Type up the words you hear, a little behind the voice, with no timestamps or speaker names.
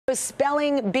The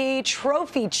Spelling Bee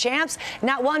Trophy champs.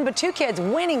 Not one, but two kids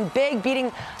winning big, beating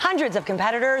hundreds of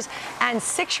competitors. And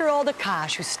 6-year-old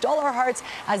Akash, who stole our hearts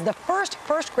as the first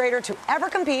grader to ever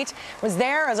compete, was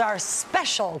there as our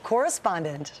special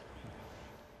correspondent.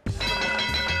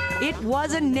 It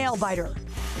was a nail-biter.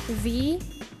 V-E-N-E-T-I-C,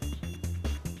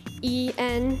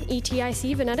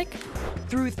 Venetic.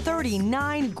 Through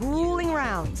 39 grueling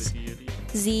rounds.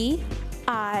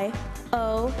 Z-I-O-N,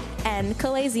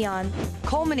 Calazion.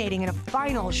 Culminating in a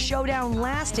final showdown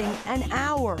lasting an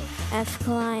hour.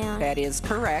 F-Calion. That is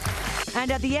correct.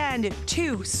 And at the end,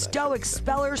 two stoic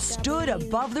spellers stood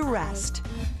above the rest.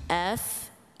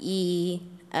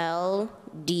 F-E-L-D.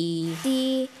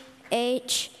 D-H-A-F-T,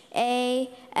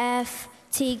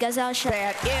 Gazelle Shot.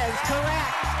 That is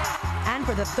correct. And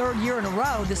for the third year in a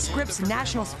row, the Scripps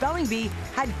National Spelling Bee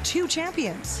had two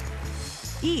champions,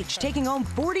 each taking home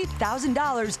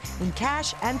 $40,000 in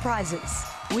cash and prizes.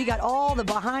 We got all the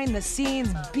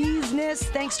behind-the-scenes business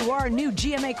thanks to our new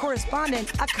GMA correspondent,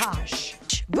 Akash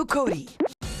Bukoti.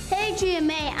 Hey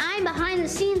GMA, I'm behind the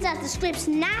scenes at the Scripps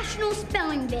National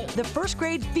Spelling Bee. The first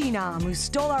grade phenom who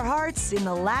stole our hearts in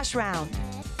the last round.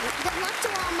 Good luck to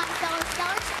all my fellow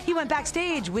spellers. He went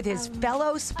backstage with his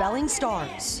fellow spelling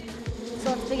stars. So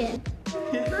let's begin.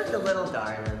 You're the little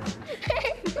diamond.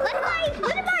 What am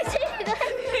I saying?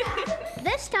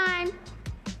 This time,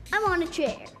 I'm on a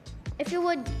chair. If you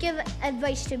would give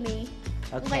advice to me,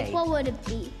 Okay. like what would it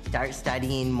be? Start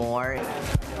studying more.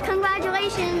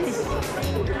 Congratulations.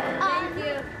 Thank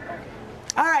you.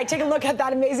 All right, take a look at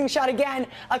that amazing shot again.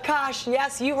 Akash,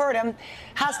 yes, you heard him,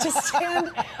 has to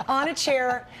stand on a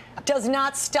chair. Does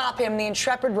not stop him, the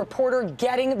intrepid reporter,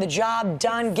 getting the job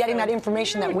done, getting that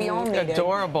information that we all needed.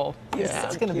 Adorable. Yeah.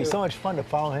 It's going to be so much fun to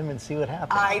follow him and see what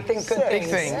happens. I think good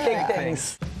things. Big things. Big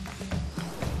things.